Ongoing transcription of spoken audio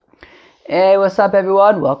Hey, what's up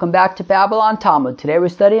everyone? Welcome back to Babylon Talmud. Today we're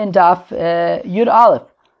studying Daf Yud Aleph,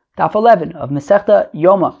 Daf 11 of Masechta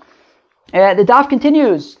Yoma. The Daf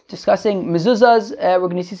continues discussing mezuzahs. We're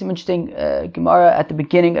going to see some interesting Gemara at the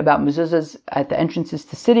beginning about mezuzahs at the entrances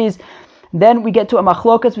to cities. Then we get to a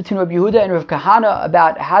machlokas between Rabbi Yehuda and Rav Kahana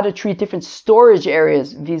about how to treat different storage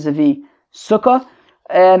areas vis-a-vis sukkah.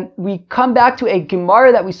 We come back to a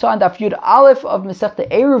Gemara that we saw in Daf Yud Aleph of Masechta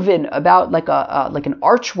Eruvin about like an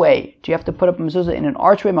archway. Do you have to put up a mezuzah in an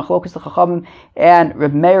archway? Machlokas l'chachamim and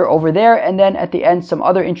Reb Meir over there, and then at the end some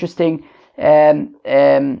other interesting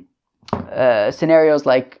scenarios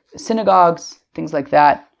like synagogues, things like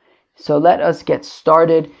that. So let us get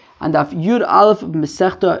started on Daf Yud Aleph of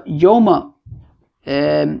Masechta Yoma.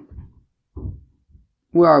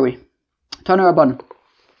 Where are we? Tanu Rabbanan.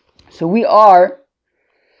 So we are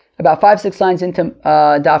about 5-6 lines into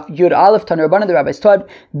Daf Yud Aleph. Tanu Rabbanan, the rabbis taught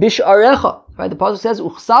Bisharecha. Right, the pasuk says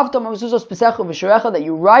Uchsavta mezuzos b'secha v'sharecha, that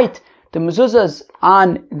you write the mezuzahs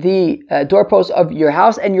on the doorposts of your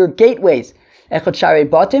house and your gateways. Echad shari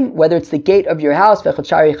batim, whether it's the gate of your house, v'echad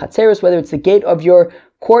shari chatzeros, whether it's the gate of your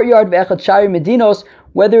courtyard, v'echad shari medinos,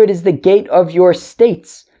 whether it is the gate of your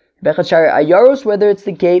states, v'echad shari ayaros, whether it's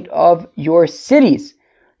the gate of your cities.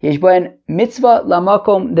 Yeshboen mitzvah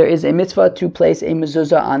lamakom, there is a mitzvah to place a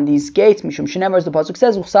mezuzah on these gates. Mishum shenemar, as the pasuk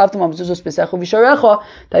says, uchsavtam mezuzos b'secha v'sharecha,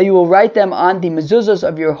 that you will write them on the mezuzahs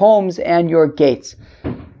of your homes and your gates.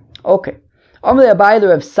 Okay. Amalei Abaye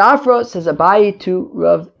Rav Safra, says Abaye to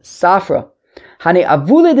Rav Safra. Hane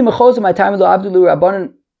avule de mechozah my time lo avdulu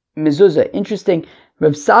rabbanon mezuzah. Interesting.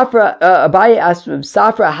 Rav Safra, Abaye asked Rav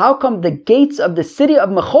Safra, how come the gates of the city of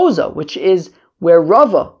Mechozah, which is where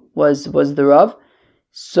Rava was the Rav,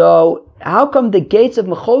 so how come the gates of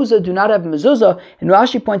Mechozah do not have mezuzah? And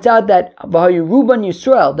Rashi points out that V'hayuruban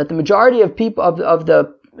Yisrael, that the majority of people of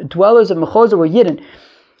the dwellers of Mechozah were Yidden.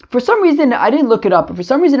 For some reason, I didn't look it up, but for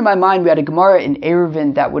some reason in my mind we had a Gemara in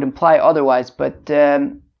Eruvin that would imply otherwise, but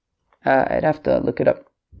I'd have to look it up.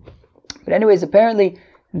 But anyways, apparently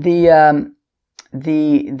the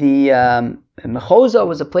Mechozah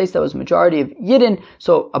was a place that was majority of Yidden.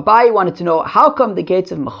 So Abaye wanted to know, how come the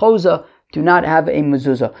gates of Mechozah do not have a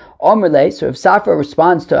mezuzah? Omerle, so if Safra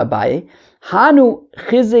responds to Abaye, Hanu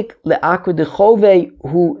chizik le'akra dechove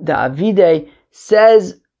hu da'avide,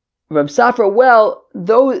 says Rav Safra, well,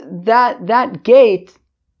 though that gate,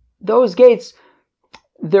 those gates,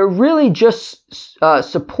 they're really just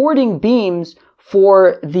supporting beams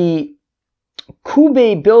for the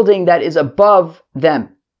kube building that is above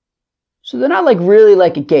them. So they're not like really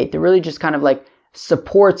like a gate. They're really just kind of like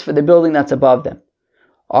supports for the building that's above them.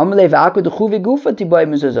 Abaye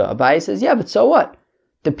says, yeah, but so what?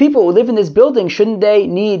 The people who live in this building, shouldn't they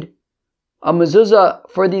need a mezuzah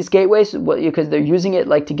for these gateways because they're using it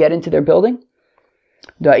like to get into their building?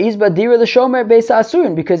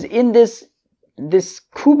 Because in this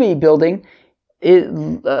kubi building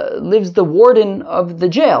lives the warden of the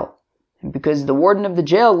jail. And because the warden of the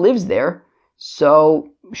jail lives there, so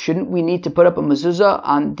shouldn't we need to put up a mezuzah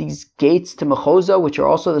on these gates to Mechozah, which are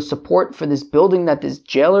also the support for this building that this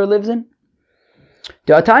jailer lives in?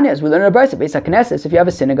 De'atanya, as we learn in a brayso, Beis HaKnesses, if you have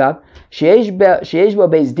a synagogue, sheyesh bo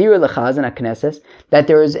beis dira lechazan HaKnesses, that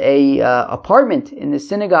there is a apartment in the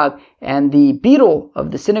synagogue, and the beadle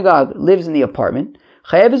of the synagogue lives in the apartment,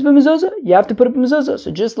 chayev is b'mezuzah, you have to put up a mezuzah.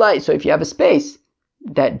 So if you have a space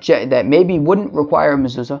that maybe wouldn't require a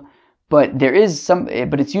mezuzah, but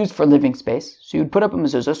it's used for living space, so you'd put up a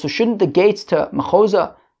mezuzah. So shouldn't the gates to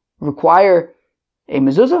Mechozah require a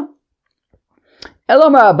mezuzah?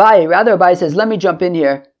 Elomar Abaye, rather Abaye says, let me jump in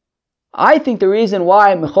here. I think the reason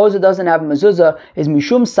why Mechozah doesn't have a mezuzah is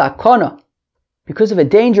mishum sakona, because of a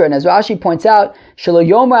danger. And as Rashi points out, shelo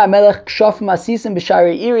yomer hamelech kshof masisim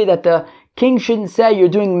b'shari iri, that the king shouldn't say, you're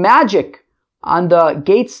doing magic on the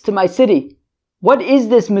gates to my city. What is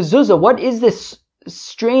this mezuzah? What is this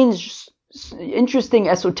strange, interesting,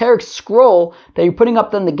 esoteric scroll that you're putting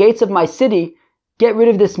up on the gates of my city? Get rid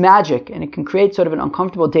of this magic, and it can create sort of an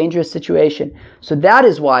uncomfortable, dangerous situation. So that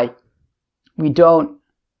is why we don't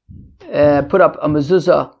put up a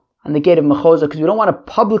mezuzah on the gate of Mechozah, because we don't want to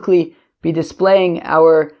publicly be displaying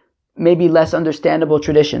our maybe less understandable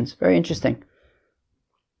traditions. Very interesting.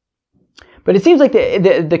 But it seems like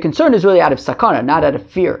the concern is really out of sakana, not out of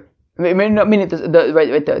fear.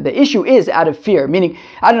 The issue is out of fear. Meaning,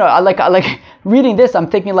 I don't know. I like reading this. I'm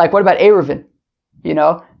thinking like, what about Eruvin? You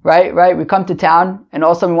know, right? We come to town, and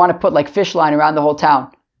all of a sudden we want to put like fish line around the whole town.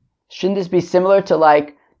 Shouldn't this be similar to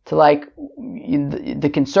the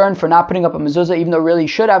concern for not putting up a mezuzah, even though really you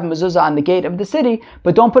should have a mezuzah on the gate of the city,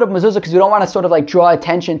 but don't put up mezuzah because we don't want to sort of like draw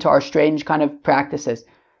attention to our strange kind of practices.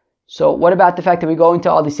 So what about the fact that we go into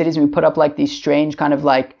all these cities and we put up like these strange kind of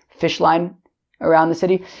like fish line around the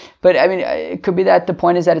city? But I mean, it could be that the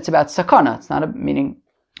point is that it's about sakana. It's not a meaning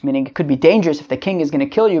it could be dangerous if the king is going to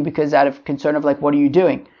kill you because out of concern of like, what are you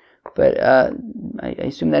doing? But I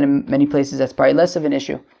assume that in many places that's probably less of an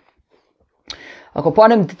issue. As we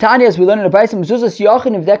learn in the Brayso,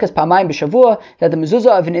 that the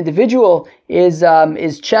mezuzah of an individual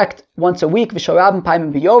is checked once a week,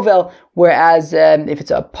 whereas if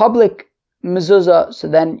it's a public mezuzah, so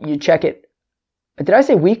then you check it. Did I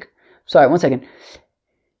say week? Sorry, 1 second.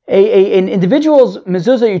 An individual's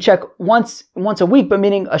mezuzah you check once a week, but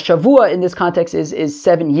meaning a shavua in this context is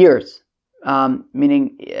 7 years.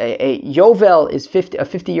 Meaning a yovel is a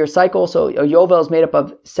 50-year cycle, so a yovel is made up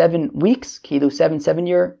of 7 weeks, kilu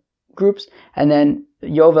 7-year groups, and then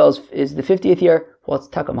yovel is the 50th year. Well, it's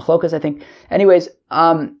taka machlokas, I think. Anyways,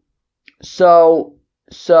 so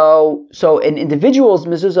an individual's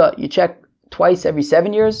mezuzah you check twice every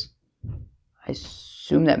 7 years. I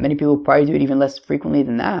assume that many people probably do it even less frequently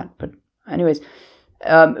than that, but anyways.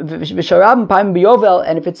 And if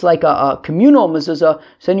it's like a communal mezuzah,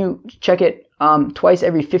 so then you check it twice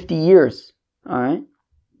every 50 years. All right.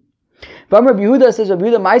 Rabbi Yehuda says, Rabbi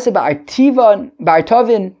Yehuda Maisa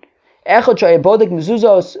ba'artovin echad shayabodik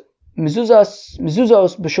mezuzos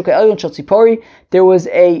b'shuka elyon shel tzipori. There was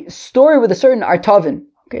a story with a certain artovin.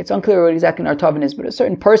 Okay, it's unclear what exactly an artovin is, but a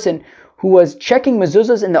certain person who was checking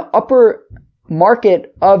mezuzahs in the upper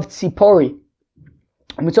market of Tzipori.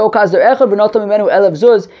 And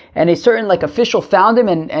a certain like official found him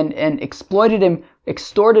and exploited him,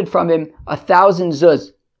 extorted from him 1,000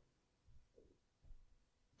 zuz.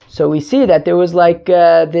 So we see that there was like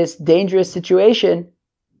this dangerous situation.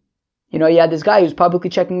 You know, you had this guy who's publicly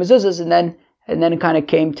checking mezuzahs, and then it kind of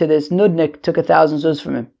came to this nudnik, took 1,000 zuz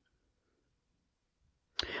from him.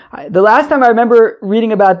 The last time I remember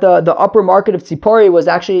reading about the upper market of Tzipori was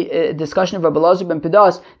actually a discussion of Rabbi Elazar ben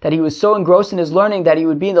Pedas, that he was so engrossed in his learning that he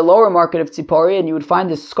would be in the lower market of Tzipori and you would find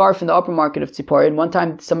this scarf in the upper market of Tzipori. And one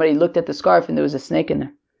time somebody looked at the scarf and there was a snake in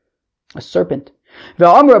there, a serpent. And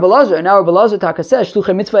now Rabbi Elazar Taka says, but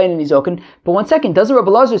 1 second, doesn't Rabbi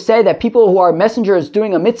Elazar say that people who are messengers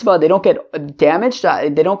doing a mitzvah, they don't get damaged,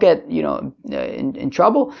 they don't get, in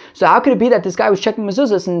trouble? So how could it be that this guy was checking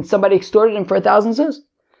mezuzahs and somebody extorted him for 1,000 zuz?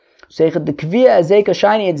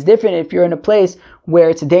 It's different if you're in a place where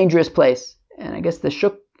it's a dangerous place. And I guess the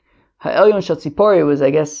Shuk Ha'elyon Shel Tzipori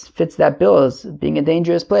fits that bill as being a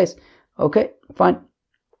dangerous place. Okay, fine.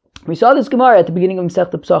 We saw this Gemara at the beginning of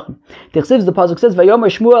Masechta Pesachim. The pasuk says, "Vayomer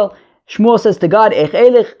Shmuel." Shmuel says to God,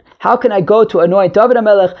 how can I go to anoint David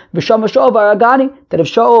HaMelech v'shama Shaul v'aragani? That if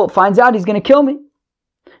Shaul finds out, he's going to kill me.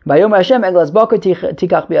 Vayomer Hashem eglas baker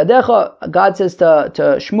tikach biadecha. God says to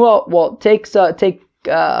Shmuel, well, take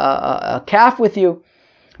a calf with you,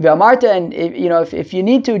 V'amarta, and if you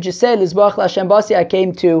need to, just say Lizbach Lashem Basi. I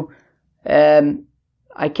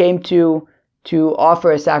came to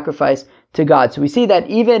offer a sacrifice to God. So we see that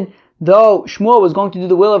even though Shmuel was going to do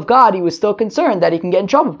the will of God, he was still concerned that he can get in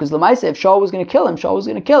trouble, because Lamaisa, if Shaul was going to kill him,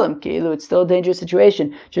 it's still a dangerous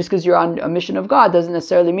situation. Just because you're on a mission of God doesn't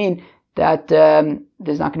necessarily mean that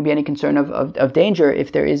there's not going to be any concern of danger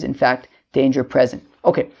if there is in fact danger present.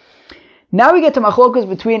 Okay. Now we get to machlokas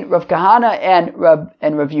between Rav Kahana and Rav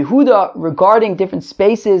Yehuda regarding different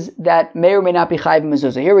spaces that may or may not be chayiv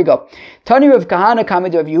mezuzah. Here we go. Tani Rav Kahana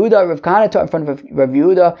coming to Rav Yehuda. Rav Kahana taught in front of Rav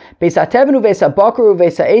Yehuda. Beis hatevenu, beis habakaru,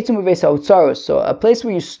 beis ha'etzum, beis ha'otzarus. So a place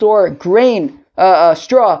where you store grain,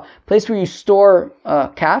 straw, a place where you store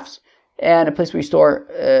calves, and a place where you store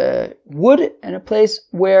wood, and a place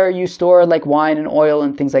where you store like wine and oil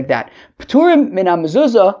and things like that. P'turim min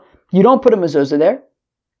ha-mezuzah, you don't put a mezuzah there.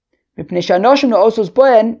 Because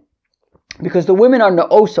the women are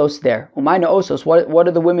neosos there. Umay neosos. What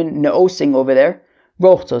are the women neosing over there?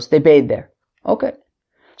 Rochzos. They bathe there. Okay.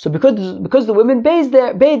 So because the women bathe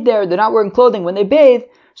there, they're not wearing clothing when they bathe.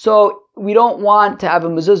 So we don't want to have a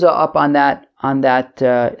mezuzah up on that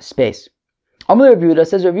space. Amalei Rav Yehuda,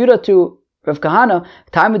 says Rav Yehuda to Rav Kahana,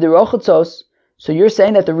 time of the rochzos. So you're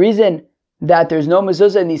saying that the reason that there's no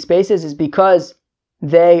mezuzah in these spaces is because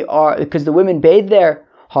the women bathe there.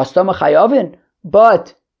 Hastama chayavin,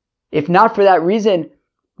 but if not for that reason,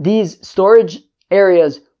 these storage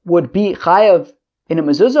areas would be chayav in a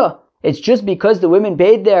mezuzah. It's just because the women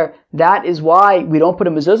bathe there, that is why we don't put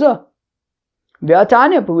a mezuzah.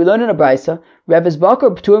 Ve'atanya, but we learn in a brayso, Reves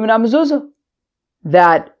Bakar p'turim in a mezuzah,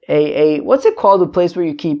 that a what's it called, the place where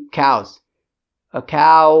you keep cows? A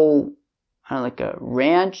cow, I don't know, like a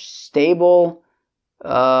ranch, stable,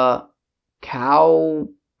 cow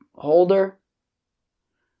holder.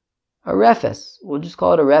 A refes. We'll just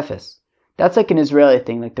call it a refes. That's like an Israeli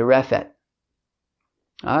thing, like the refet.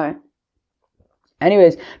 Alright.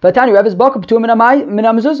 Anyways, Vatani Refes Bakar P'tur min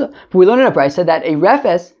mezuzah. We learned in a brayso that a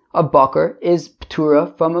refes of Bakar is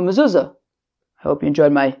P'tura from a mezuzah. I hope you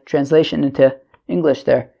enjoyed my translation into English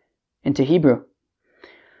there, into Hebrew.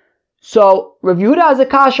 So Rav Yehuda has a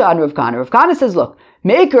kasha on Rav Kahana. Rav Kahana says, look,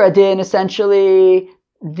 Meikar Adin, essentially,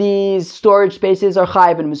 these storage spaces are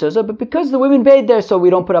chayiv in mezuzah, but because the women bathe there, so we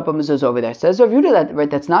don't put up a mezuzah over there. Says Rav Yehuda,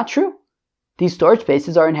 that's not true. These storage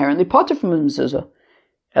spaces are inherently potter from a mezuzah.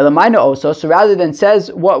 Elamaina osos. So rather than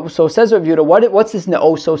says what, so says Rav Yehuda, what's this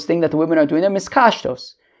neosos thing that the women are doing? They're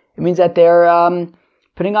miskashtos. It means that they're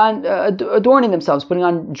putting on, adorning themselves, putting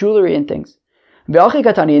on jewelry and things.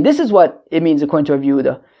 And this is what it means according to Rav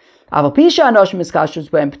Yehuda.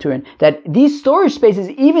 That these storage spaces,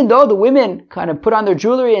 even though the women kind of put on their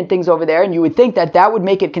jewelry and things over there, and you would think that would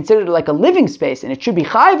make it considered like a living space, and it should be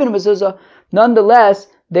chayiv in a mezuzah, nonetheless,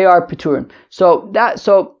 they are peturim. So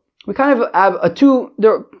we kind of have Rav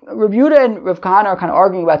Yehuda and Rav Kahana are kind of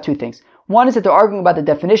arguing about two things. One is that they're arguing about the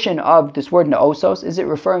definition of this word neosos. Is it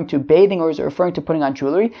referring to bathing or is it referring to putting on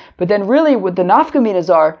jewelry? But then really what the nafkaminas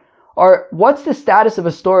are what's the status of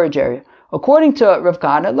a storage area? According to Rav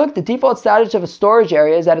Kahana, look, the default status of a storage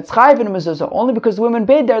area is that it's chayiv in a mezuzah. Only because the women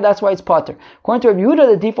bathe there, that's why it's potter. According to Rav Yehuda,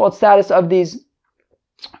 the default status of these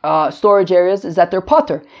storage areas is that they're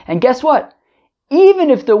potter. And guess what? Even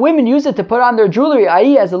if the women use it to put on their jewelry,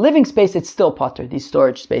 i.e. as a living space, it's still potter, these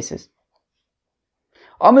storage spaces.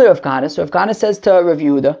 Amar Rav Kahana, so Rav Kahana says to Rav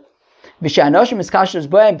Yehuda,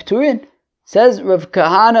 says Rav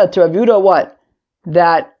Kahana to Rav Yehuda what?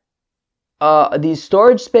 That these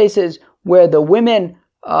storage spaces where the women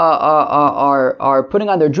are putting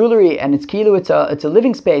on their jewelry and it's a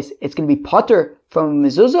living space, it's going to be potter from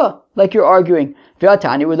mezuzah, like you're arguing.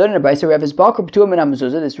 V'atani, we're learning about Refes Bakar P'tur min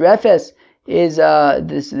mezuzah. This refes is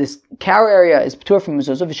this cow area is p'tur from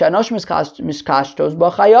mezuzah. V'shanosh miskashtos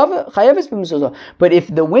chayeves b'mezuzah. But if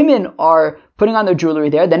the women are putting on their jewelry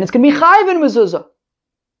there, then it's going to be chayev in mezuzah.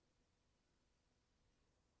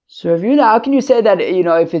 So if how can you say that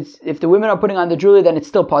if the women are putting on the jewelry, then it's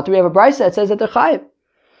still potter? We have a brayso that says that they're chayev.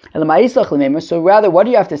 So rather, what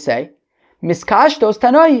do you have to say? Miskashtos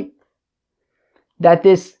tanoi. That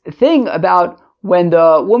this thing about when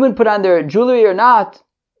the woman put on their jewelry or not,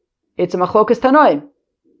 it's a machlokas tanoi.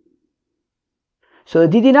 So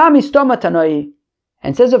the didinami stoma tanoi,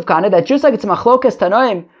 and says Rav Kahana that just like it's a machlokas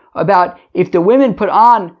tanoim about if the women put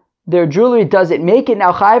on their jewelry, does it make it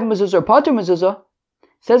now chayev mezuzah or potter mezuzah?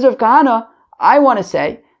 Says Rav Kahana, I want to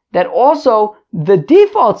say that also the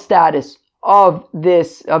default status of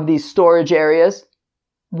these storage areas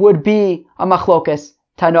would be a machlokas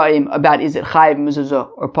tanoim about is it chayev mezuzah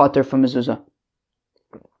or potter from mezuzah.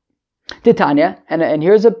 Titania, and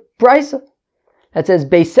here's a brayso that says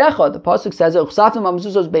beisecha. The pasuk says uchsatim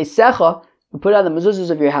mezuzos beisecha. You put on the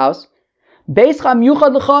mezuzos of your house. Beischa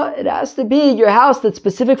miyuchad lecha. It has to be your house that's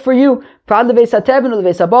specific for you. Prad leveis hatevin or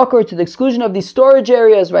leveis habakar, to the exclusion of these storage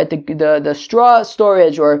areas, right? The straw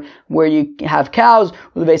storage, or where you have cows,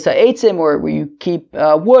 or leveis ha'etzim, or where you keep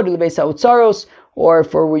wood, or leveis ha'utzaros, or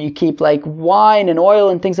for where you keep like wine and oil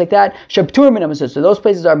and things like that. Shabtur min mezuzos. So those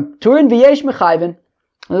places are turin v'yesh mechayvin.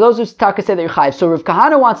 And those who taka say that you're chayiv. So Rav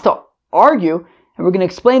Kahana wants to argue, and we're going to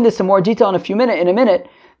explain this in more detail in a minute,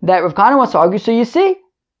 that Rav Kahana wants to argue. So you see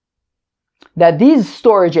that these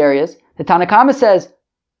storage areas, the Tanna Kama says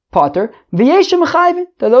potter, v'yeshem chayvin.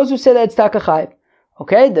 There are those who say that it's taka chayiv.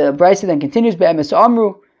 Okay, the brayso then continues be'emes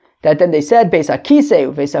amru, that then they said beis hakisei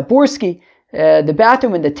uveis haburski, the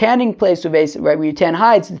bathroom and the tanning place, right, where you tan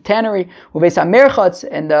hides, the tannery, uveis hamerchatz,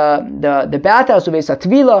 and the bathhouse, uveis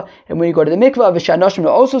hatvila, and when you go to the mikvah, v'shanoshim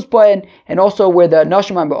ne'osos boyen, and also where the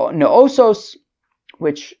noshim are ne'osos,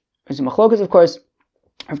 which is a machlokas, of course,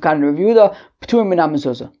 Rav Kahana Rav Yehuda, p'tur min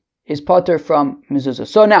mezuzah, is potter from mezuzah.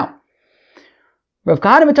 So now, Rav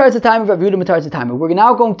Kahana matarz the time, Rav Yehuda matarz the time. We're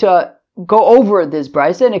now going to go over this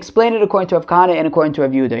brayso and explain it according to Rav Kahana and according to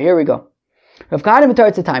Rav Yehuda. Here we go. Rav Kahana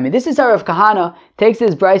matarz the time. This is how Rav Kahana takes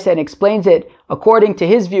this brayso and explains it according to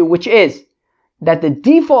his view, which is that the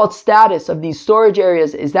default status of these storage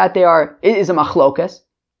areas is that it is a machlokas.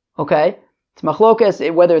 Okay? It's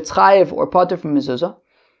machlokas, whether it's chayiv or potter from mezuzah.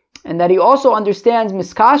 And that he also understands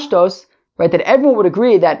miskashtos, right, that everyone would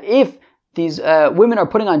agree that if these women are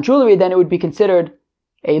putting on jewelry, then it would be considered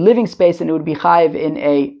a living space and it would be chayiv in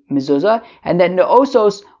a mezuzah. And that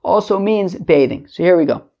ne'osos also means bathing. So here we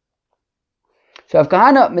go. So Rav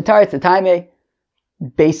Kahana mitaretz the taime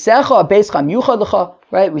beisecha beischa miyuchad lecha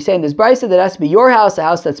right? We say in this brisa that it has to be your house, a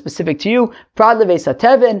house that's specific to you. Prad levesa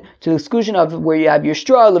tevin, to the exclusion of where you have your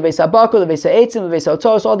straw, levesa baku, levesa eitzim, levesa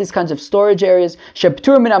otos, all these kinds of storage areas.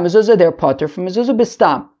 Sheptur min mezuzah, they're potter from mezuzah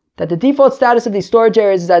bistam. That the default status of these storage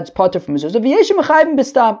areas is that it's potter from mezuzah. V'yeshim chayvim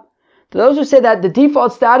bistam. To those who say that the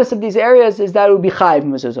default status of these areas is that it would be chayv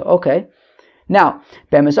mezuzah. Okay. Now,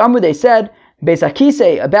 Be'emes Amru, they said, Beis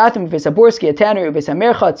HaKisei, a bathroom, Beis HaBurski, a tannery, Beis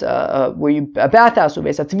HaMerchatz, a bathhouse,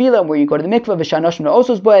 Beis HaTvila, where you go to the mikveh, V'shan Noshim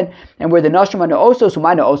Na'osos Boen, and where the Noshim are Na'osos,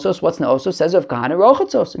 Umay Na'osos, what's Na'osos? Says of Kahana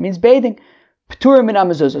Rochatzos, it means bathing. P'turim min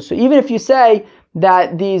mezuzah. So even if you say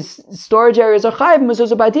that these storage areas are chayiv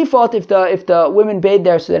mezuzah by default, if the women bathe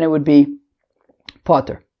there, so then it would be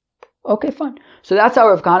potter. Okay, fine. So that's how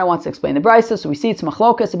Rav Kahana wants to explain the brisa. So we see it's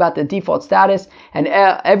machlokas about the default status, and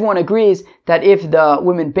everyone agrees that if the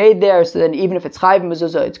women bathe there, so then even if it's chayiv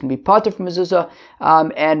mezuzah, it's going to be potter from mezuzah.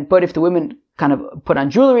 But if the women kind of put on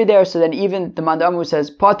jewelry there, so then even the Manda Amru says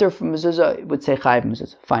potter from mezuzah, would say chayiv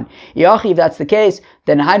mezuzah. Fine. Yachi, if that's the case,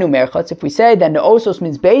 then hainu merchatz. If we say then the osos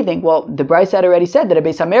means bathing, well, the brisa had already said that a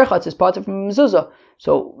beis hamerchatz is potter from mezuzah.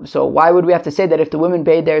 So why would we have to say that if the women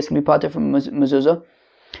bathe there, it's going to be potter from mezuzah?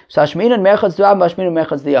 So Hashmin and Merchatz Du'am, Hashmin and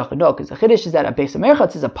Merchatz Diyach. No, because the Chiddush is that a Beis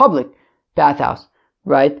HaMerchatz is a public bathhouse,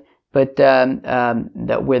 right? But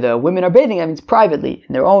that where the women are bathing, that means privately,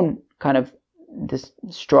 in their own kind of this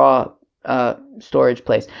straw storage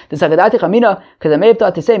place. The Sagadati Chamina, because I may have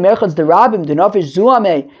thought to say Merchatz Derabim, Dunafish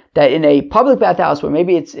Zuame, that in a public bathhouse where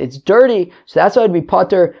maybe it's dirty, so that's why it would be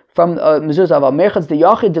potter from mezuzah. Merchatz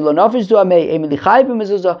Deyachid Delonafish Zuame, Emilichai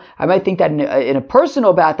b'mezuzah. I might think that in a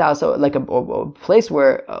personal bathhouse, like a place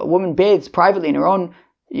where a woman bathes privately in her own,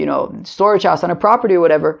 storage house on a property or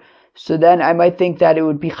whatever. So then I might think that it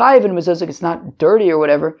would be chayiv in mezuzah. It's not dirty or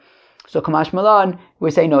whatever. So Kamash Malan, we're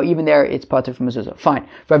saying no, even there it's potter from mezuzah. Fine.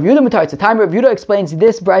 Rav Yehuda Matar, it's the time Rav Yehuda explains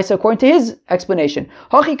this brisa according to his explanation.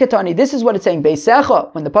 Hachi Katani, this is what it's saying.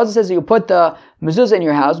 Beisecha, when the pasuk says you put the mezuzah in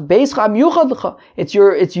your house, Beischa Miyuchad L'cha, it's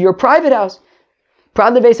your private house.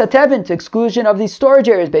 Prad leveis hatevin, to exclusion of these storage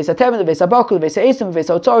areas, beis hatevin, leveis habaku, leveis ha'esim, leveis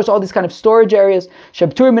ha'otzaros, all these kind of storage areas,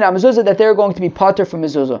 shebtur min mezuzah, that they're going to be potter from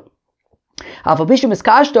mezuzah. Alpha bishum is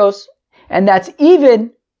kashtos, and that's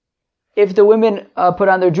even if the women put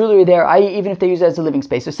on their jewelry there, i.e. even if they use it as a living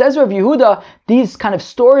space. So says Rav Yehuda, these kind of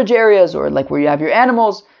storage areas, or like where you have your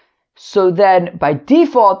animals, so then by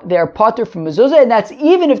default they are potter from mezuzah, and that's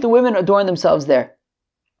even if the women adorn themselves there.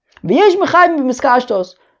 V'yesh mechayim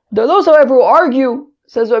b'miskashtos. There are those, however, who argue,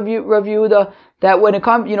 says Rav Yehuda, that when it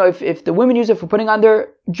comes, if the women use it for putting on their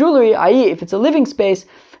jewelry, i.e. if it's a living space,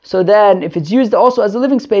 so then if it's used also as a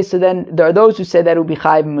living space, so then there are those who say that it will be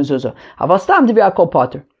chayiv mezuzah. Aval stam to be akol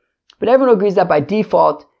potter. But everyone agrees that by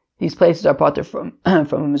default, these places are potter from a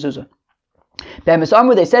mezuzah. Be'emes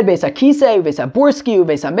Amru, they said, Beis HaKisei, Beis HaBurski,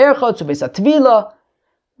 Beis HaMerchatz, Beis HaTvila,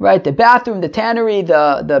 right? The bathroom, the tannery,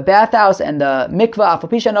 the bathhouse, and the mikvah,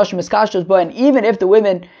 Afapisha Noshim Eskashtos, and even if the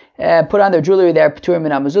women put on their jewelry there, P'turim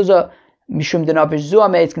min mezuzah, Mishum Denavish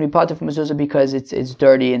Zuame, it's going to be potter from mezuzah because it's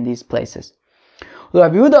dirty in these places.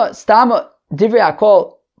 Rav Yehuda, Stama, Divrei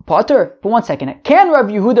Akol, potter? But one second, can Rav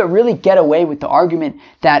Yehuda really get away with the argument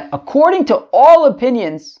that according to all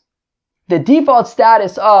opinions, the default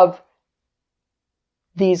status of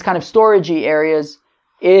these kind of storagey areas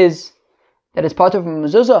is that it's potter from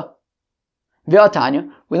mezuzah? V'atanya,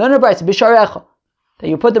 we learn about it, bisharecha, that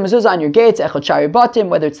you put the mezuzah on your gates, echad shari batim,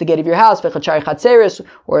 whether it's the gate of your house, v'echad shari chatzeris,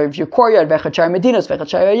 or of your courtyard, v'echad shari medinos, v'echad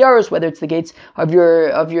shari yarus, whether it's the gates of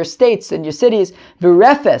your states and your cities,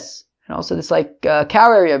 v'refes, and also this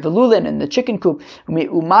cow area, velulin, and the chicken coop,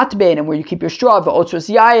 umatbein, and where you keep your straw, v'otzros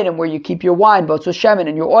yayin, and where you keep your wine, v'otzros shemen,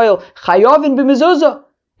 and your oil, chayovin b'mezuzah.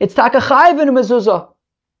 It's taka chayv in a mezuzah.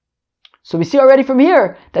 So we see already from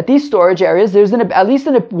here that these storage areas, there's at least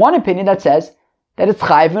one opinion that says that it's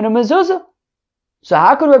chayv in a mezuzah. So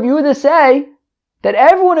how could Rav Yehuda say that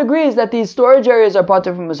everyone agrees that these storage areas are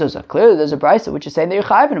potter from mezuzah? Clearly there's a brisa which is saying that you're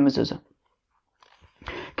chayv in a mezuzah.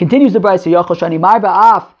 Continues the brisa, Yochel shani mar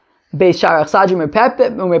ba'af, Beis Sharach Sajim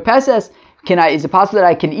Umerpeses. Is it possible that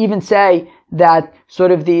I can even say that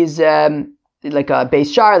sort of these like a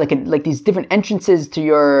Beis Shar, like these different entrances to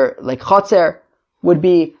your chotzer would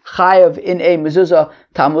be chayav in a mezuzah?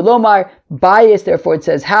 Talmud Lomar bayis. Therefore, it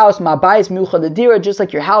says house. Ma bayis miuchad ledira. Just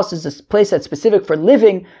like your house is a place that's specific for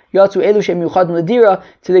living. Yatzu elu shem miuchad ledira,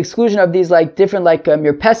 to the exclusion of these different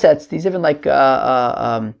mirpesets. These different what's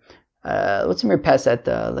a mirpeset?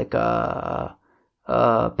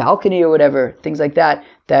 Balcony or whatever, things like that,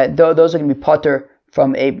 those are going to be potter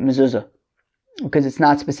from a mezuzah because it's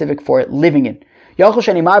not specific for living in. Is it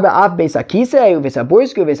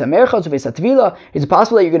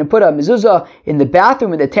possible that you're going to put a mezuzah in the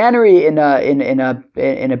bathroom, in the tannery, in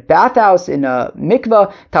a bathhouse, in a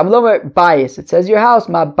mikvah? Bayis. It says your house.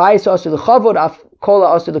 Ma bayis asu l'chavod af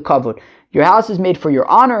kola asu l'kavod. Your house is made for your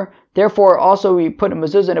honor. Therefore, also we put a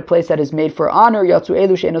mezuzah in a place that is made for honor. Yatzu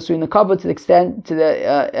elu she'en asuin l'kavod, to the extent, to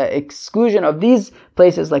the exclusion of these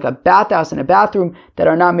places like a bathhouse and a bathroom that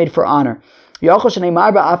are not made for honor. Is it possible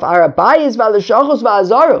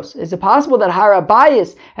that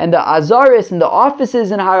harabayis and the azaris and the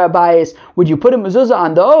offices in harabayis, would you put a mezuzah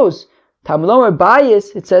on those?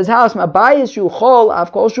 It says house.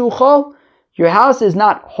 Your house is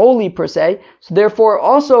not holy per se, so therefore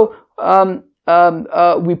also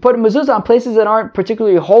we put a mezuzah on places that aren't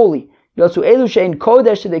particularly holy.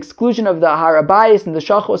 Kodesh, to the exclusion of the harabayis and the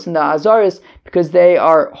shachos and the azaris, because they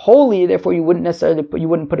are holy. Therefore, you wouldn't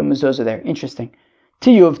put a mezuzah there. Interesting.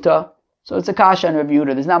 Tiyuvta. So it's a kasha and Rav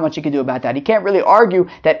Yehuda. There's not much you can do about that. He can't really argue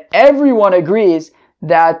that everyone agrees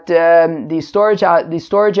that these storage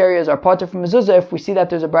areas are patur from mezuzah. If we see that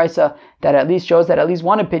there's a brisa that at least shows that at least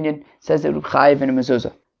one opinion says that it would chayiv in a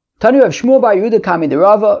mezuzah. Tanu Rav Shmuel bar Yehuda kami de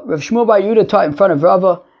Rava. Rav Shmuel bar Yehuda taught in front of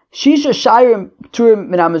Rava. Shisha shayrim turim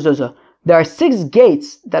min mezuzah. There are 6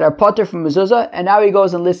 gates that are patur from mezuzah, and now he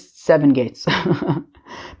goes and lists 7 gates.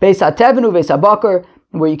 Beis hatevenu, beis habakar,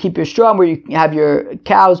 where you keep your straw, and where you have your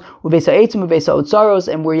cows, uveis ha'etzim, uveis ha'otzaros,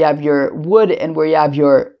 and where you have your wood, and where you have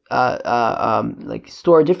your like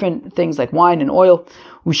store different things like wine and oil.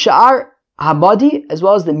 Usha'ar hamadi, as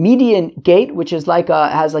well as the median gate, which is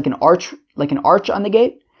has an arch on the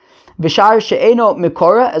gate. V'shar she'eno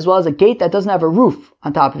mikora, as well as a gate that doesn't have a roof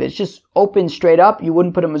on top of it. It's just open straight up. You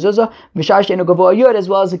wouldn't put a mezuzah. V'shar she'eno gavoa yud, as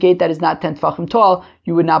well as a gate that is not 10 tefachim tall.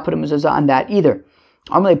 You would not put a mezuzah on that either.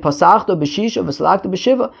 Amalei pasachto b'shisha v'salakto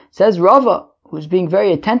b'shiva, says Rava, who's being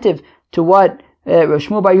very attentive to what Rav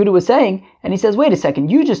Shmuel bar Yehuda was saying, and he says, wait a second,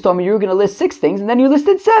 you just told me you were going to list 6 things, and then you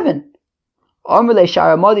listed 7. Amalei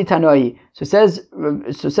sharamadi tanoi. So says Rav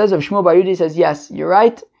Shmuel bar Yehuda, he says, yes, you're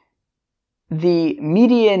right. The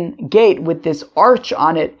median gate with this arch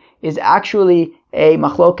on it is actually a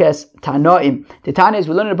machlokes tanoim. The Tana is,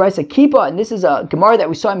 we learn in the brisa kippah, and this is a gemara that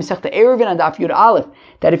we saw in Masechta Eruvin and Daf Yud Aleph,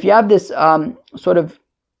 that if you have this sort of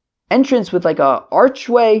entrance with like a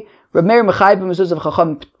archway, Reb Meir mechayv b'mezuzah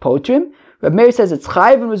v'chacham potrim. Reb Meir says it's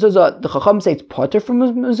chayv b'mezuzah, the chacham say it's potter from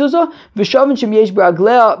mezuzah. V'shavin shem yesh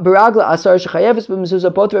beragla asar shechayeves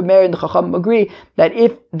b'mezuzah. Both Reb Meir and the chacham agree that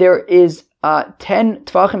if there is 10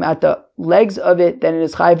 tefachim at the legs of it, then it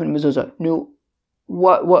is chayv and mezuzah. Now,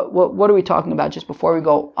 what are we talking about just before we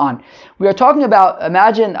go on? We are talking about,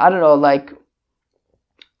 imagine, a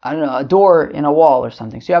door in a wall or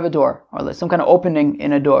something. So you have a door, or some kind of opening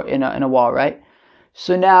in a door, in a wall, right?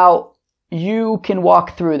 So now you can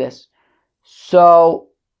walk through this. So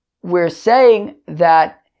we're saying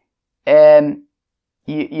that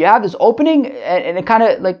you have this opening, and it kind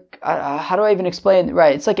of like, how do I even explain?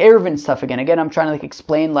 Right, it's like Eruvin stuff again. Again, I'm trying to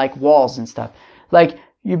explain walls and stuff.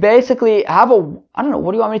 You basically have what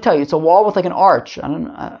do you want me to tell you? It's a wall with an arch. What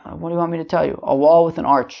do you want me to tell you? A wall with an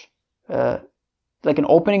arch. Like an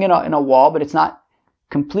opening in a wall, but it's not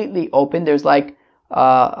completely open. There's 2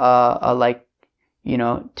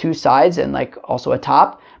 sides and also a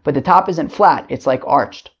top, but the top isn't flat. It's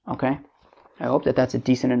arched. Okay. I hope that's a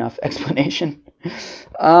decent enough explanation.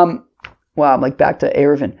 Wow, I'm back to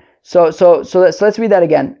Eruvin. So let's read that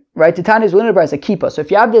again. Right? Titania is a kippah. So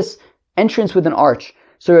if you have this entrance with an arch,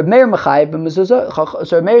 so Reb Meir mechayiv b'mezuzah.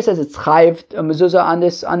 So Reb Meir says it's chayiv a mezuzah on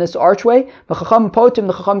this archway. But Chacham potim,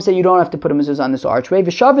 the Chacham say you don't have to put a mezuzah on this archway.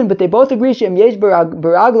 V'shavin, but they both agree shem yesh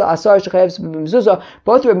beragla asar shechayev b'mezuzah.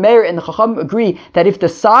 Both Reb Meir and the Chacham agree that if the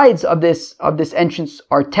sides of this entrance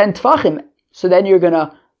are 10 tefachim, so then you're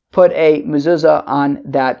gonna put a mezuzah on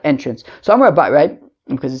that entrance. So I'm right,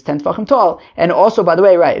 because it's 10 tefachim tall, and also, by the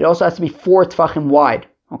way, right, it also has to be 4 tefachim wide.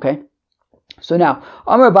 Okay. So now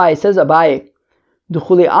Amar Abaye says Abaye. So it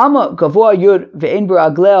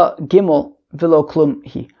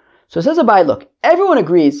says Abaye, look, everyone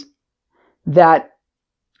agrees that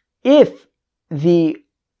if the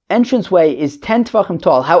entranceway is 10 tefachim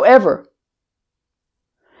tall, however,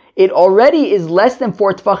 it already is less than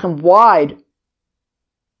 4 tefachim wide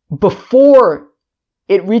before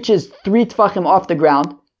it reaches 3 tefachim off the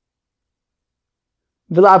ground,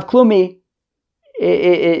 V'lav klumi,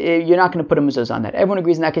 you're not going to put a mezuzah on that. Everyone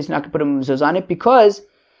agrees in that case you're not going to put a mezuzah on it because,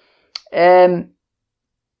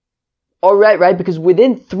 because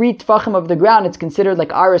within 3 tefachim of the ground, it's considered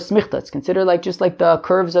like aras michta. It's considered just the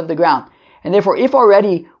curves of the ground. And therefore, if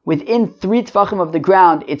already within 3 tefachim of the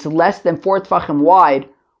ground, it's less than 4 tefachim wide,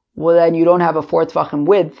 well then you don't have a 4 tefachim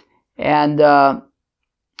width and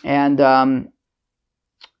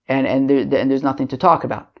there's nothing to talk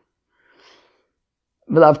about.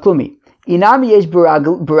 V'lav klumi. Inami yesh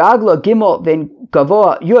baragla gimel ven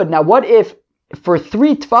gavoa yud. Now, what if for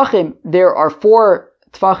 3 tfachim there are 4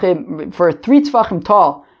 tfachim, for 3 tfachim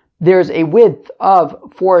tall, there's a width of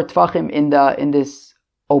 4 tfachim in this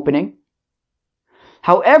opening.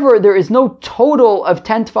 However, there is no total of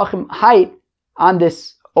 10 tfachim height on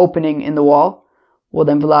this opening in the wall. Well,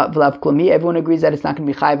 then v'lav klumi. Everyone agrees that it's not going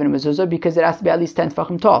to be chayiv in a mezuzah because it has to be at least 10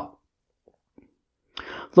 tfachim tall.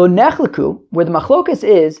 Lo nechleku, where the machlokas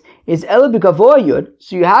is ele b'gavoa yud.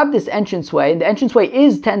 So you have this entranceway, and the entranceway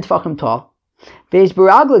is 10 tfachim tall. Ve'esh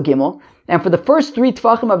baragla gimel, and for the first 3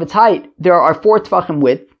 tfachim of its height, there are 4 tfachim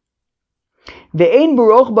width. Ve'ein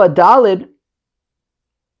baruch ba dalid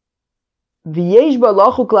v'yesh ba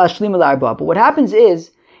lachuk la'ashlim al-arba. But what happens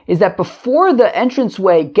is that before the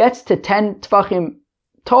entranceway gets to 10 tfachim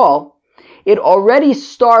tall, it already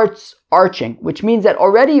starts arching, which means that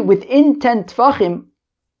already within 10 tfachim,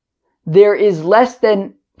 there is less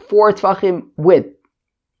than 4 tfachim width.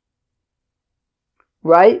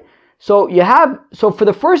 Right? So for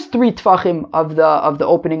the first 3 tfachim of the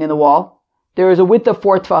opening in the wall, there is a width of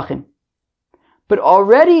 4 tfachim. But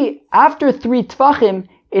already after 3 tfachim,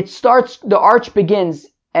 the arch begins,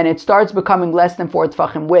 and it starts becoming less than 4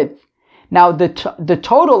 tfachim width. Now the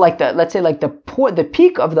total, let's say the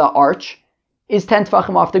peak of the arch is 10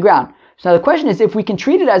 tfachim off the ground. So now the question is, if we can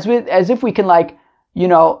treat it as if we can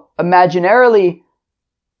imaginarily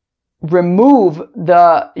remove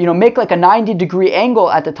make like a 90-degree angle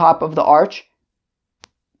at the top of the arch,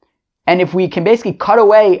 and if we can basically cut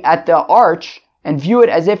away at the arch and view it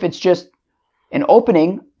as if it's just an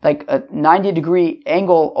opening, like a 90-degree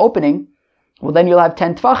angle opening, well, then you'll have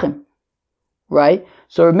 10 tfachim, right?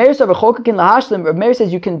 So Rav Meir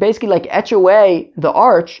says you can basically etch away the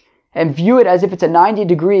arch and view it as if it's a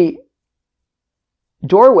 90-degree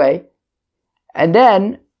doorway, and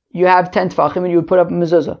then you have 10 tfachim and you would put up a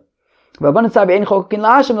mezuzah.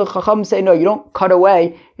 The Chacham say no, you don't cut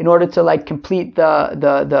away in order to complete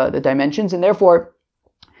the dimensions, and therefore,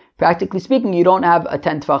 practically speaking, you don't have a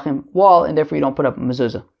 10 tfachim wall, and therefore you don't put up a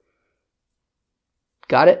mezuzah.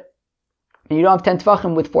 Got it? And you don't have 10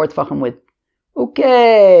 tfachim with 4 tfachim width.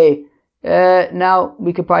 Okay. Now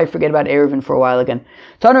we could probably forget about Eruvin for a while again.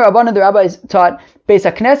 Taner Rabbanan, the rabbis taught Beis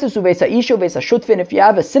HaKnesses u Beis HaIsha Beis HaShutfin. If you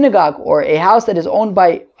have a synagogue or a house that is owned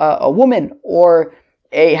by a woman, or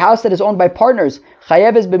a house that is owned by partners,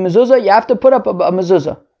 chayeves b'mezuzah, you have to put up a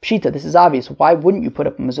mezuzah. Pshita, this is obvious. Why wouldn't you put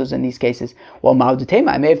up a mezuzah in these cases? Well,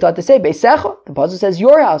 Ma'udetema, I may have thought to say Beisecha. The pasuk says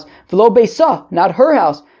your house, v'lo Beisa, not her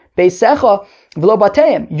house. Beisecha v'lo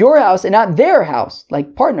Bateim, your house and not their house,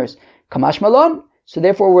 like partners. Kamash Malon. So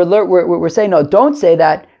therefore, we're saying no. Don't say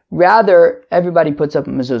that. Rather, everybody puts up a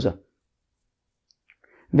mezuzah.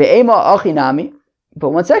 Ve'ema achinami. But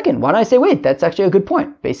one second, why don't I say wait? That's actually a good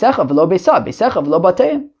point. Beisecha v'lo Beisa, Beisecha v'lo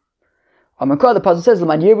Bateim. Amakra, the pasuk says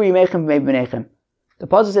l'man yirbu yimechem v'mei b'nechem. The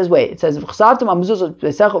pasuk says wait. It says if chasavtem a mezuzah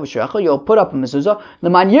Beisecha v'shrecha, you'll put up a mezuzah.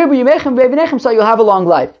 L'man yirbu yimechem v'mei b'nechem, so you'll have a long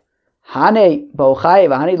life. Hane ba'ochai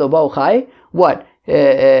v'hane lo ba'ochai. What?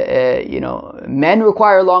 Men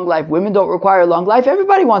require long life, women don't require long life.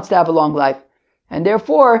 Everybody wants to have a long life, and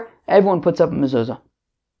therefore everyone puts up a mezuzah.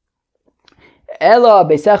 Ela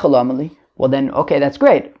beisecha l'amali. Well then, okay, that's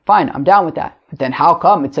great, fine, I'm down with that. But then how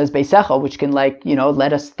come it says beisecha, which can let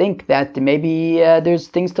us think that maybe there's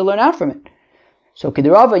things to learn out from it? So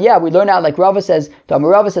Kedirava, yeah, we learn out like Rava says.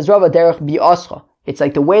 Rava says Rava derech bi'ascha. It's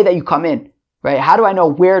like the way that you come in, right? How do I know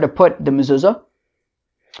where to put the mezuzah?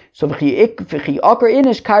 So and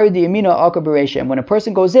when a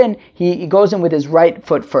person goes in, he goes in with his right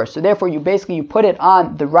foot first. So therefore, you put it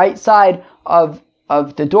on the right side of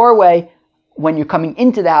the doorway when you're coming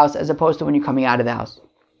into the house, as opposed to when you're coming out of the house.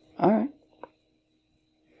 All right,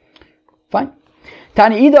 fine.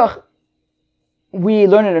 Tani idach, we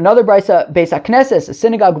learn in another brisa, Beis HaKnesses, a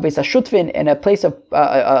synagogue, Beis HaShutfin, and a place of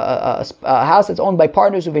a house that's owned by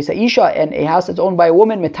partners, Beis HaIsha, and a house that's owned by a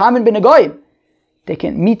woman, Metamin bin Agoyim. They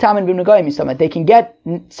can they can get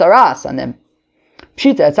saras on them.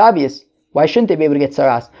 Pshita, it's obvious. Why shouldn't they be able to get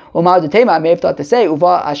saras? I may have thought to say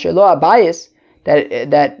uva ashelo abayis, that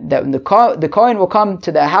the Kohen will come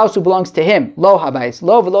to the house who belongs to him. Lo habayis,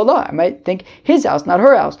 lo v'lo lo. I might think his house, not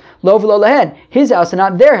her house. Lo v'lo lahen, his house and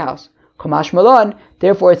not their house. Kamash malon.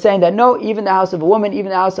 Therefore, it's saying that no, even the house of a woman,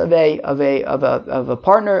 even the house of a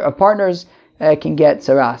partner, of partners can get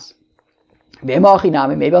saras. Maybe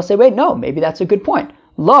I'll say, wait, no, maybe that's a good point.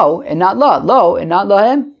 Lo and not la, lo and not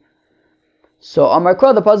lahem. So Amar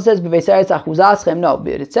Kra, the pasuk says, no,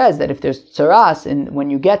 but it says that if there's tsaras, and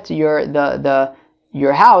when you get to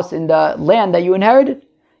your house in the land that you inherited.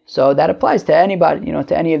 So that applies to anybody,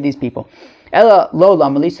 to any of these people. Ella lo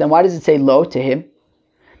lamali. Then why does it say lo to him?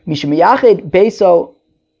 Mishum yachid beso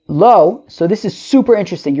lo. So this is super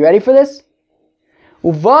interesting. You ready for this?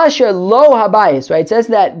 Uvasher lo habayis. Right? It says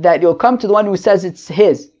that you'll come to the one who says it's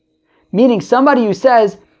his, meaning somebody who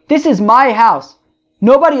says this is my house.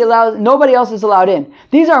 Nobody else is allowed in.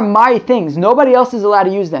 These are my things. Nobody else is allowed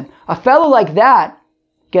to use them. A fellow like that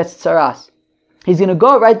gets tsaras. He's going to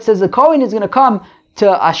go, right? It says the Kohen is going to come to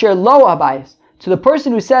Asher Lo Habayis, to the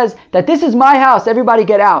person who says that this is my house, everybody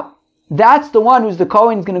get out. That's the one who's the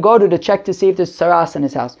Kohen is going to go to check to see if there's tsaras in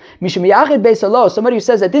his house. Mishum Yachid Beis Lo, somebody who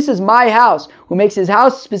says that this is my house, who makes his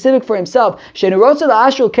house specific for himself. Shenerotza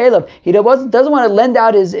LaAshul Caleb, he doesn't want to lend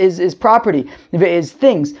out his property, his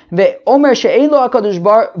things. Ve'omer she'ein lo HaKadosh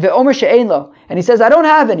Baruch ve'omer she'ein lo, and he says, I don't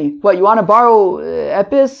have any. What, you want to borrow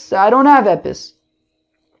epis? I don't have epis.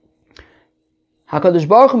 HaKadosh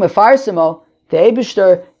Baruch Hu mefarsimo, the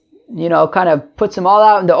Eibishter, kind of puts them all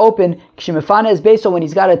out in the open. Kishimefana is based on when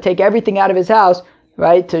he's got to take everything out of his house,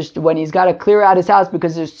 right? When he's got to clear out his house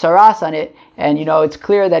because there's tsaras on it, and it's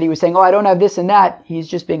clear that he was saying, I don't have this and that. He's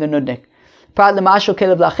just being a nudnik.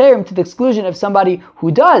 To the exclusion of somebody who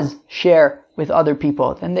does share with other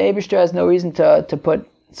people, then the Eibishter has no reason to put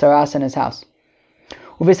tsaras in his house.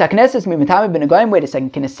 Wait a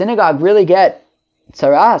second, can a synagogue really get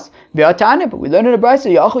tsaras? But we learn in the Brisa,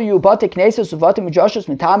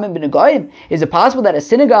 is it possible that a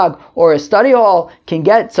synagogue or a study hall can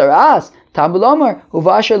get tsaras?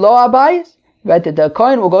 Right, that the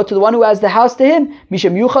Kohen will go to the one who has the house to him.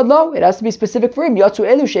 Misham yuchad lo, it has to be specific for him. Yatsu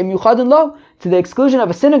elu shem yuchadin lo, to the exclusion of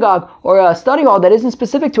a synagogue or a study hall that isn't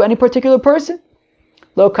specific to any particular person.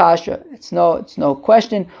 Lo kasha, it's no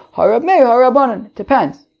question. Harab meir, harabanan, it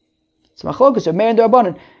depends. It's machlokas of meir and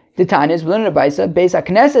darabanan. The Tanya is learning about Beis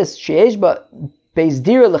HaKnesses sheyesh ba Beis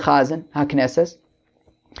Dira lechazan HaKnesses,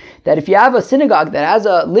 that if you have a synagogue that has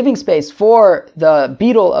a living space for the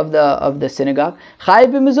beadle of the synagogue,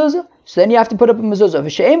 chayiv b'mezuzah, so then you have to put up a mezuzah.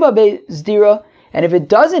 V'she'ein ba Beis Dira, and if it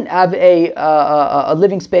doesn't have a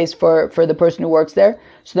living space for the person who works there,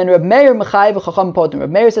 so then Reb Meir mechayiv v'chacham poter.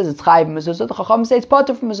 Reb Meir says it's chayiv mezuzah. The chacham says it's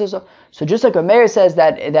poter from mezuzah. So just like Reb Meir says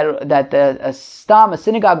that a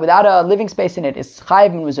synagogue without a living space in it is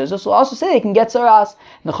chayiv mezuzah, so we'll also say they can get tsaras.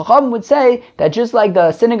 And the chacham would say that just like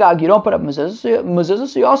the synagogue, you don't put up mezuzah,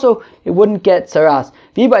 so you also it wouldn't get tsaras.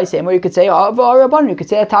 V'ibay same, or you could say rabbanon. You could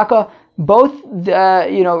say ataka both.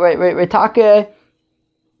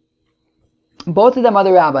 Both of them are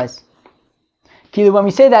the rabbis. When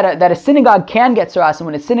we say that a synagogue can get tsaras and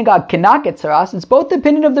when a synagogue cannot get tsaras, it's both the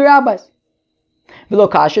opinion of the rabbis. V'lo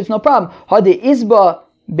kasha, it's no problem. Hadi isba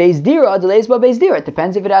beis dira, the isba beis dira. It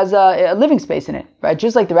depends if it has a living space in it, right?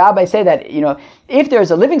 Just like the rabbis say that if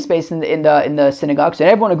there's a living space in the synagogue, so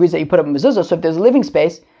everyone agrees that you put up a mezuzah. So if there's a living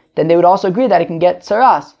space, then they would also agree that it can get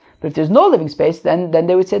tsaras. But if there's no living space, then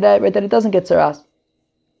they would say that that it doesn't get tsaras.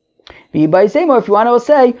 V'ibay same, or if you want to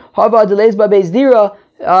say haba the isba beis dira.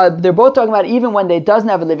 They're both talking about even when it doesn't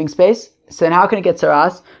have a living space. So then how can it get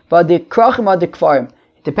tsaras? But the krachim or the kfarim.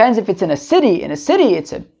 It depends if it's in a city. In a city,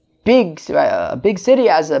 it's a big city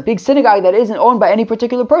has a big synagogue that isn't owned by any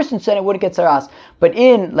particular person, so then it wouldn't get tsaras. But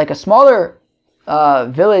in like a smaller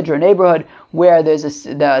village or neighborhood where there's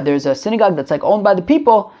a synagogue that's like owned by the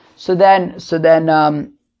people, so then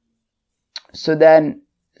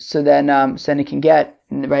it can get.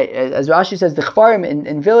 Right, as Rashi says, the chfarim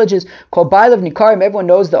in villages called Bailav Nikarim, everyone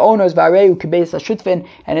knows the owners, Vareu Kibeis Ashutfin,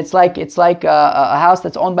 and it's like a house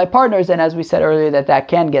that's owned by partners, and as we said earlier, that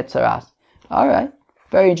can get tsaras. All right,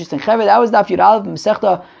 very interesting. Cheved, that was Daf Yud Aleph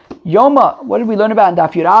Masechta Yoma. What did we learn about in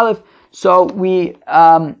Daf Yud Aleph? So we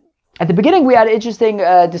at the beginning we had an interesting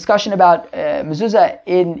discussion about mezuzah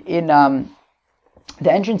in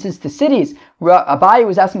the entrances to cities. Abaye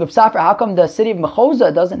was asking of Safra, how come the city of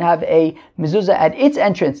Mechoza doesn't have a mezuzah at its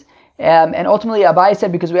entrance? And ultimately Abaye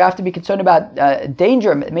said because we have to be concerned about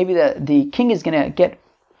danger. Maybe the king is going to get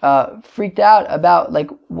freaked out about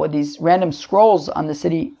what these random scrolls on the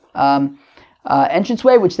city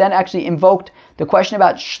entranceway, which then actually invoked the question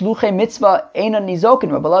about shluchei mitzvah einan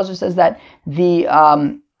nizokin. Rabbi Lazar says that the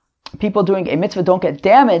people doing a mitzvah don't get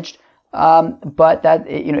damaged. But that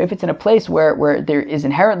if it's in a place where there is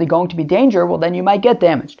inherently going to be danger, well then you might get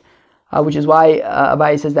damaged, which is why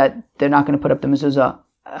Abaye says that they're not going to put up the mezuzah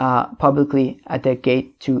publicly at the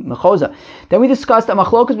gate to Mechoza. Then we discussed a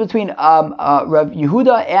machlokas between Rav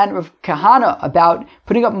Yehuda and Rav Kahana about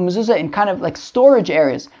putting up a mezuzah in kind of like storage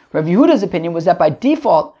areas. Rav Yehuda's opinion was that by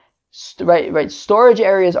default, storage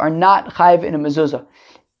areas are not chayiv in a mezuzah.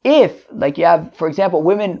 if, like you have, for example,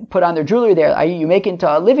 women put on their jewelry there, i.e. you make it into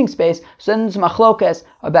a living space, so then there's machlokes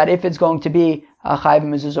about if it's going to be a chayiv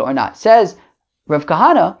mezuzah or not. Says Rav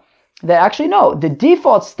Kahana that actually no, the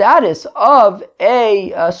default status of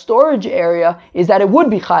a storage area is that it would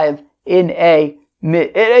be chayiv in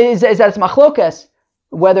is that it's machlokes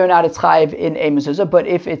whether or not it's chayiv in a mezuzah. But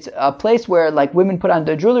if it's a place where like women put on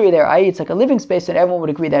their jewelry there, i.e. it's like a living space, then everyone would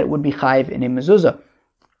agree that it would be chayiv in a mezuzah.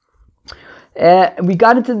 We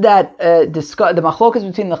got into that the machlokas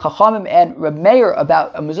between the Chachamim and Reb Meir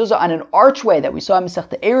about a mezuzah on an archway that we saw in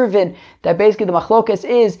Masechta Eruvin. That basically the machlokas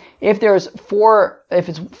is if it's 4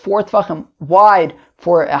 tefachim wide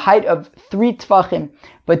for a height of 3 tefachim,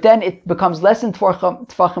 but then it becomes less than 4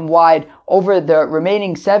 tefachim wide over the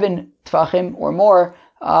remaining 7 tefachim or more.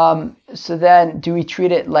 So then, do we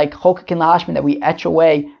treat it like chokakin lahashmin, that we etch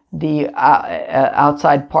away the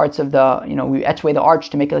outside parts of the, we etch away the arch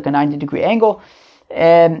to make it like a 90-degree angle?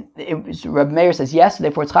 And Reb Meir says yes,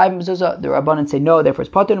 therefore it's chayiv mezuzah. The Rabbanan say no, therefore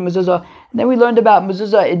it's patur mezuzah. And then we learned about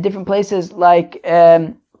mezuzah in different places, like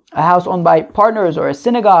a house owned by partners, or a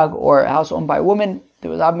synagogue, or a house owned by a woman.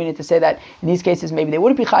 There was meaning to say that in these cases maybe they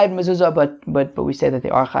wouldn't be chayiv mezuzah, but we say that they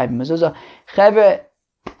are chayiv mezuzah. Chevre,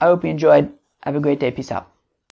 I hope you enjoyed. Have a great day. Peace out.